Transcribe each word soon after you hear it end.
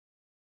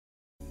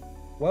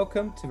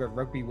Welcome to the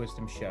Rugby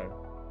Wisdom Show.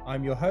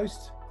 I'm your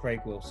host, Craig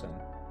Wilson.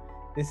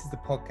 This is the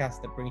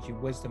podcast that brings you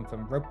wisdom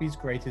from rugby's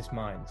greatest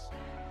minds.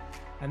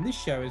 And this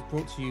show is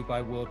brought to you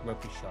by World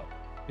Rugby Shop.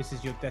 This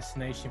is your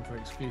destination for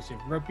exclusive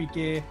rugby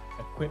gear,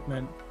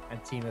 equipment,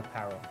 and team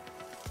apparel.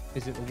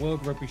 Visit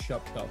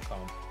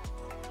theworldrugbyshop.com.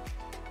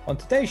 On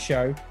today's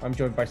show, I'm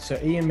joined by Sir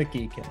Ian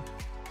McGeechan.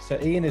 Sir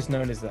Ian is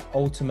known as the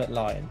Ultimate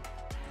Lion.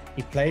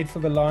 He played for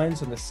the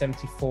Lions on the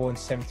 74 and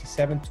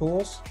 77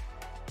 tours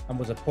and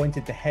was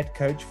appointed the head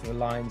coach for the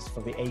Lions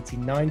for the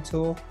 89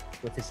 tour,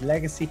 with his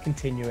legacy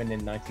continuing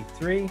in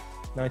 93,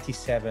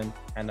 97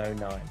 and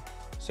 09.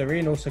 Sir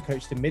Ian also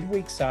coached the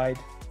midweek side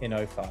in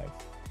 05.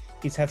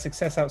 He's had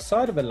success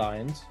outside of the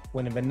Lions,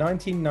 winning the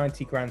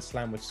 1990 Grand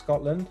Slam with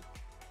Scotland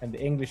and the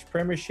English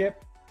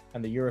Premiership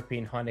and the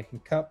European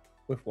Heineken Cup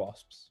with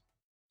Wasps.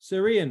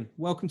 Sir Ian,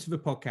 welcome to the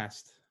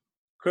podcast.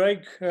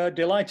 Craig,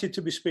 delighted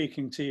to be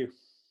speaking to you.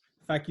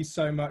 Thank you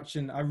so much.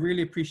 And I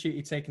really appreciate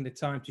you taking the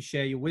time to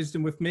share your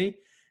wisdom with me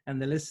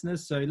and the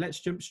listeners. So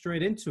let's jump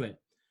straight into it.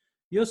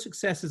 Your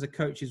success as a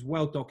coach is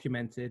well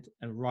documented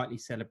and rightly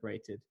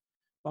celebrated.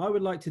 But I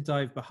would like to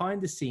dive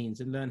behind the scenes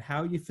and learn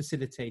how you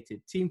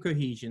facilitated team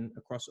cohesion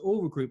across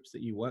all the groups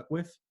that you work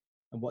with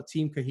and what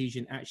team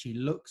cohesion actually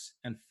looks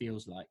and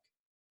feels like.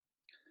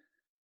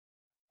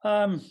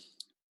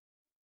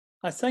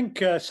 I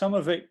think some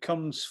of it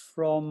comes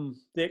from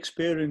the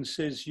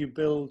experiences you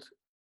build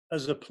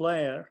as a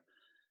player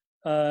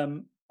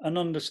and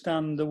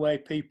understand the way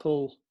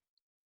people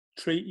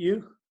treat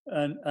you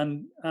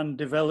and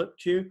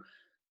developed you.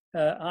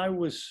 I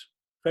was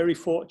very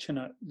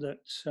fortunate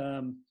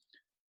that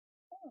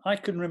I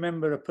can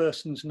remember a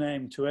person's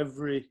name to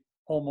every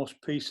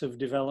almost piece of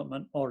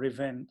development or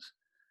event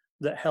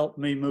that helped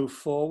me move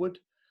forward.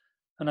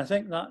 And I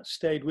think that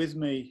stayed with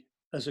me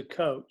as a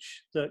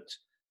coach, that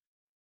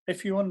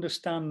if you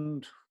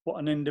understand what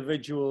an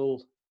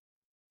individual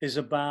is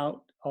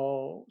about,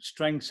 or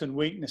strengths and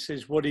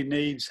weaknesses, what he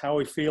needs, how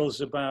he feels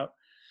about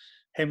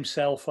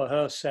himself or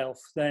herself,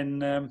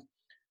 then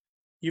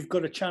you've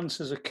got a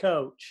chance as a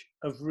coach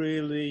of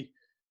really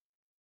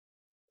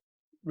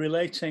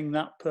relating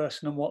that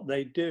person and what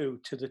they do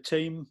to the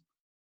team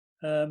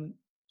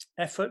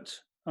effort.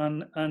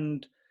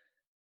 And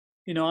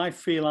you know, I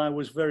feel I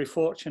was very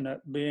fortunate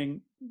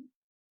being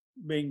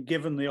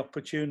given the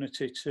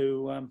opportunity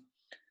to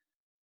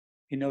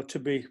to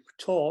be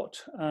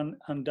taught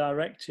and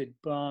directed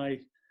by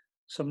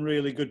some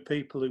really good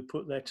people who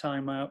put their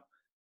time out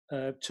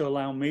to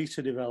allow me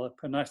to develop.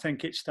 And I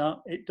think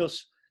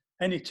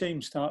any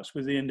team starts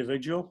with the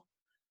individual.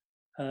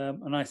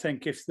 And I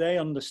think if they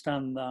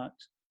understand that,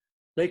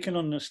 they can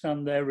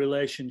understand their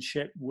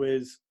relationship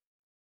with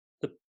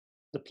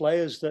the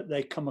players that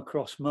they come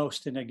across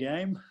most in a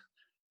game,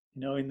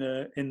 you know,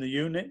 in the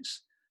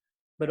units,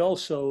 but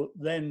also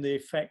then the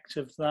effect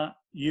of that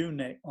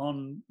unit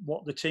on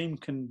what the team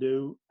can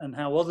do and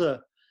how other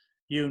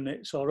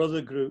units or other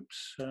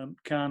groups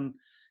can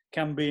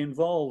be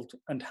involved,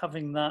 and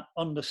having that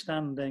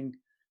understanding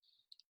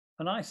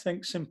and I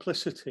think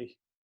simplicity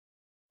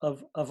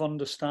of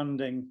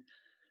understanding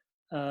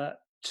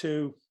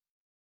to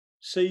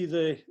see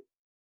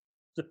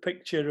the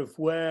picture of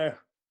where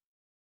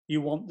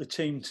you want the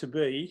team to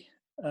be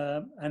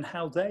and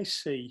how they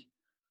see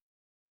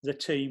the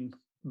team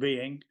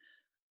being,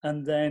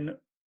 and then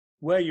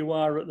where you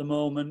are at the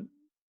moment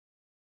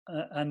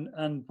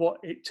and what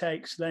it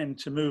takes then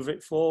to move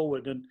it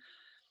forward. And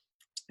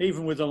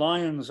even with the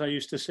Lions, I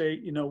used to say,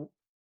 you know,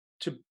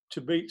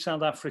 to beat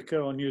South Africa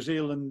or New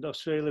Zealand,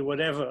 Australia,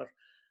 whatever,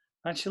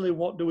 actually,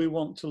 what do we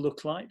want to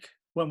look like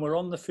when we're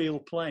on the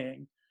field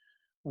playing?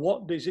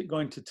 What is it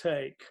going to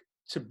take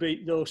to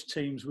beat those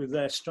teams with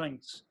their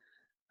strengths?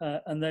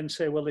 And then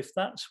say, well, if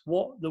that's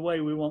the way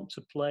we want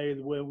to play,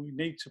 the way we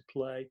need to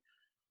play,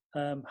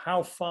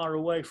 how far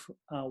away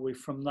are we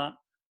from that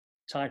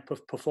type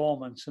of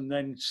performance? And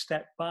then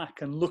step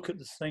back and look at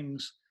the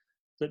things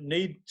that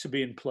need to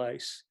be in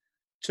place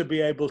to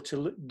be able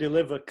to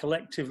deliver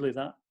collectively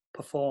that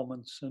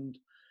performance. And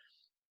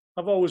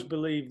I've always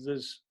believed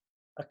there's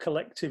a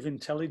collective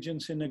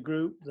intelligence in a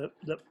group,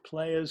 that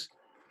players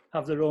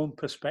have their own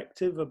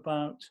perspective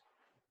about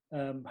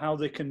how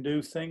they can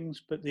do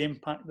things, but the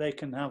impact they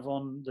can have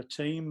on the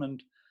team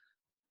and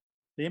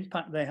the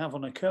impact they have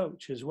on a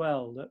coach as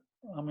well. That,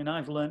 I mean,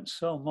 I've learned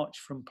so much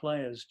from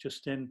players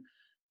just in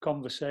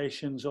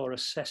conversations or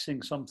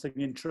assessing something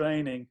in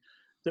training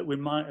that we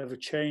might have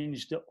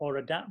changed or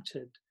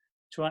adapted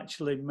to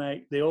actually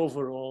make the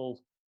overall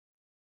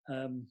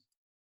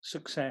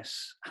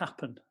success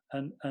happen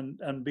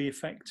and be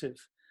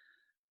effective.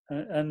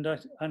 And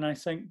I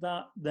think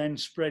that then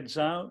spreads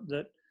out,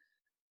 that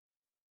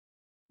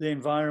the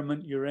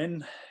environment you're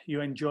in,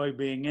 you enjoy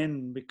being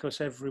in,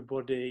 because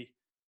everybody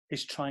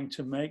is trying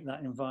to make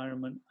that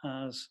environment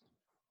as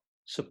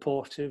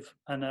supportive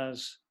and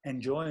as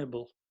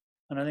enjoyable.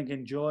 And I think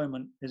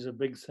enjoyment is a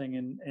big thing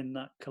in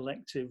that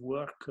collective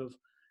work of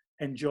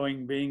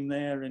enjoying being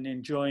there and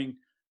enjoying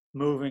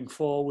moving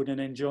forward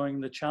and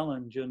enjoying the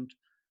challenge. And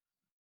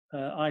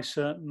I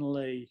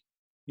certainly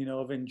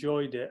I've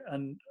enjoyed it,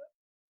 and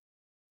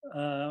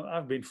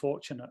I've been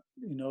fortunate,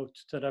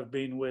 that I've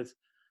been with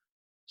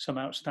some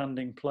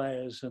outstanding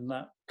players, and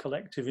that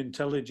collective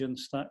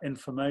intelligence, that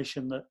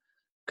information that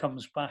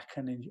comes back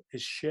and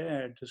is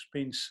shared, has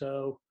been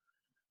so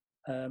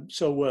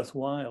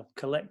worthwhile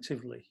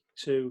collectively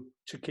to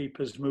keep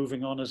us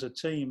moving on as a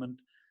team, and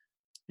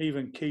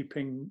even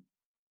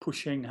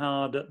pushing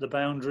hard at the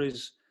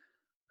boundaries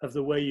of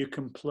the way you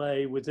can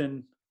play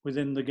within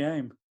the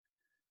game.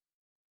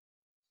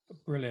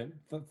 Brilliant.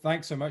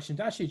 Thanks so much. And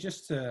actually,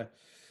 just to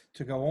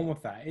go on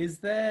with that, is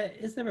there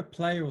a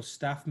player or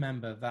staff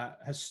member that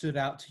has stood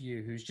out to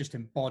you, who's just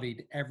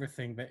embodied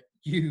everything that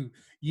you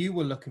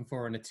were looking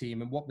for in a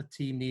team and what the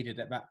team needed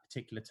at that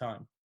particular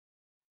time?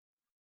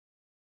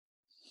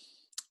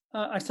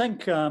 I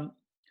think all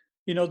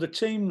the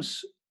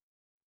teams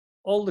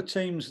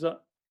that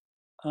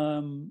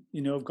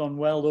have gone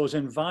well, those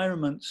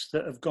environments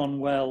that have gone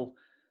well,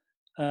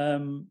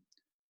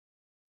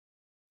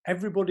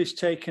 everybody's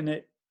taken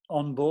it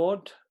on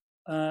board,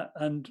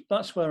 and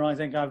that's where I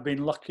think I've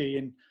been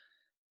lucky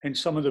in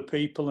some of the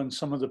people and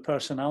some of the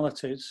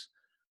personalities,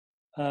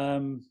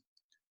 and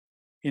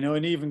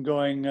even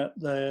going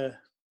to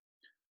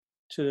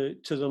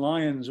the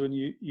Lions, when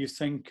you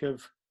think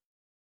of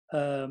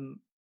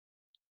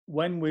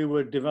when we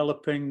were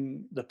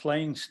developing the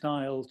playing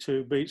style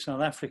to beat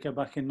South Africa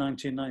back in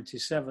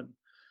 1997,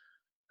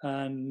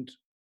 and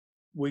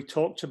we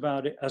talked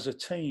about it as a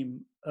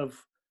team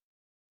of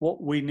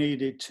what we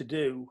needed to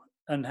do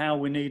and how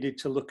we needed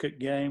to look at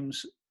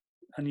games,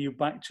 and you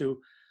back to,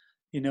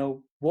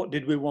 what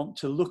did we want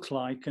to look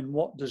like and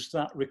what does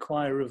that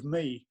require of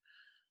me?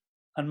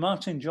 And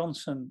Martin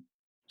Johnson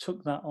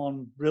took that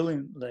on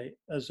brilliantly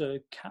as a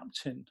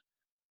captain,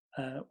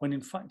 when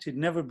in fact he'd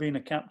never been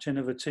a captain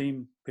of a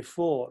team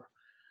before,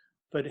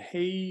 but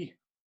he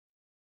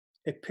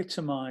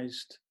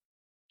epitomised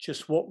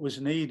just what was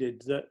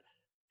needed, that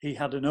he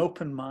had an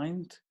open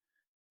mind.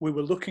 We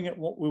were looking at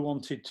what we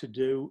wanted to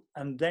do,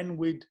 and then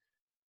we'd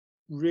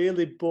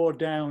really bore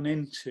down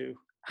into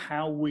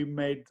how we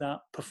made that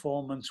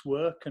performance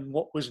work and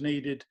what was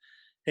needed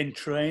in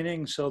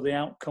training so the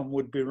outcome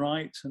would be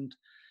right. And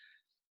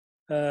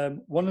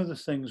one of the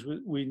things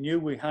we knew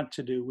we had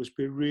to do was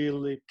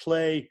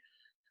play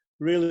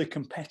really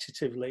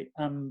competitively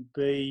and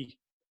be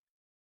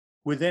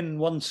within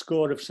one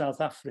score of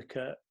South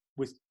Africa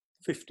with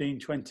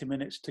 15-20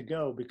 minutes to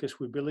go, because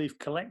we believe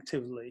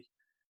collectively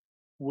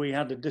we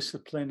had a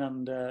discipline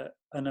and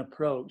an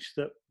approach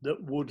that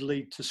would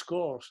lead to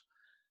scores.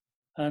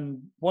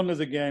 And one of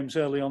the games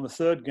early on, the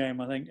third game,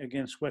 I think,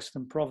 against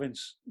Western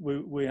Province,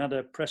 we had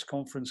a press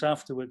conference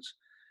afterwards,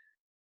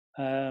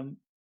 and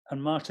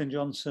Martin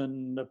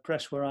Johnson, the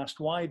press were asked,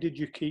 why did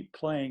you keep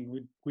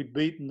playing? We'd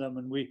beaten them,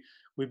 and we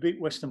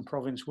beat Western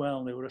Province well,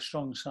 and they were a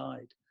strong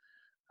side.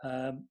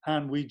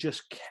 And we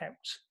just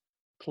kept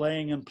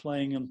playing and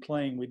playing and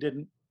playing. We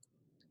didn't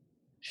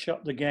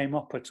shut the game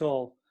up at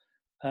all.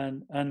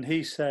 And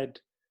he said,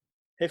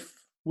 if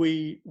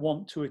we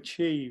want to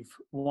achieve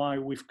why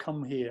we've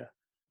come here,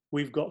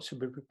 we've got to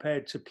be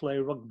prepared to play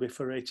rugby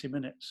for 80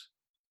 minutes.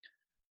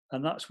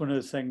 And that's one of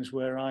the things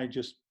where I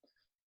just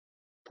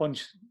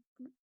punched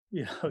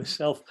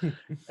myself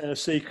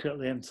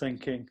secretly and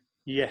thinking,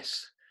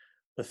 yes,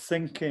 the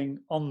thinking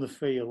on the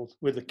field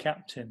with the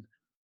captain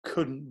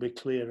couldn't be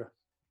clearer.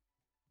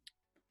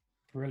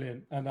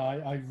 Brilliant. And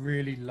I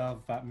really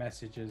love that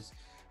message, as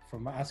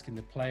from asking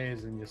the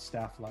players and your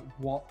staff, like,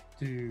 what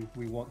do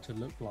we want to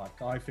look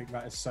like? I think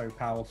that is so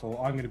powerful.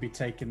 I'm going to be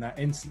taking that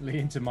instantly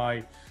into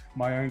my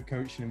own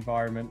coaching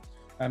environment.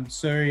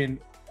 Surian,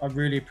 I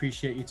really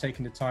appreciate you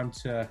taking the time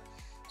to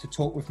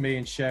talk with me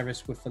and share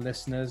this with the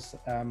listeners.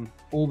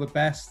 All the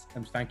best,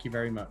 and thank you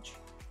very much.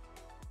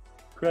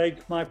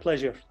 Craig, my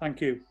pleasure.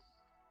 Thank you.